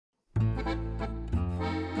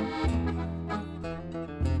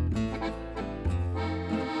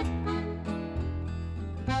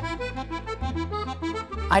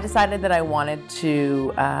I decided that I wanted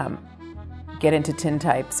to get into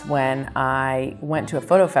tintypes when I went to a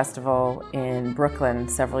photo festival in Brooklyn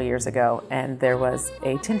several years ago, and there was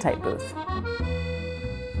a tintype booth.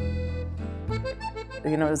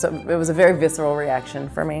 You know, it was a very visceral reaction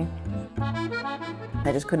for me.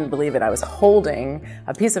 I just couldn't believe it. I was holding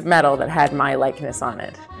a piece of metal that had my likeness on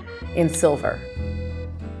it in silver.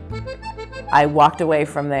 I walked away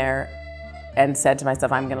from there and said to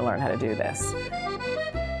myself, I'm going to learn how to do this.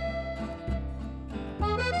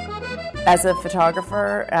 As a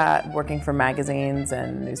photographer, working for magazines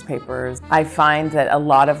and newspapers, I find that a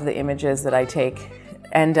lot of the images that I take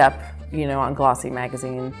end up, you know, on glossy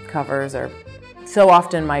magazine covers, or so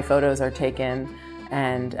often my photos are taken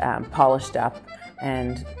and polished up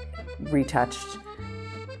and retouched.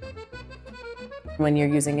 When you're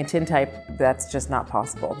using a tintype, that's just not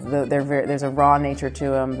possible. There's a raw nature to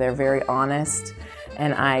them. They're very honest,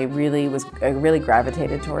 and I really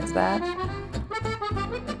gravitated towards that.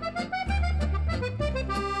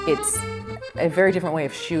 It's a very different way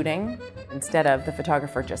of shooting. Instead of the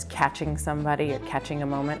photographer just catching somebody or catching a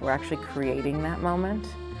moment, we're actually creating that moment,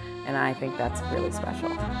 and I think that's really special.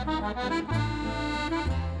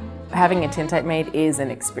 Having a tintype made is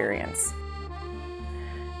an experience.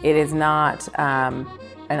 It is not an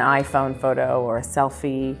iPhone photo or a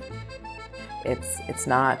selfie. It's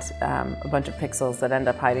not a bunch of pixels that end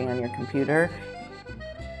up hiding on your computer.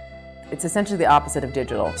 It's essentially the opposite of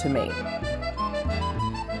digital to me.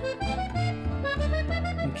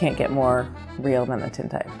 You can't get more real than the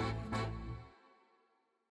tintype.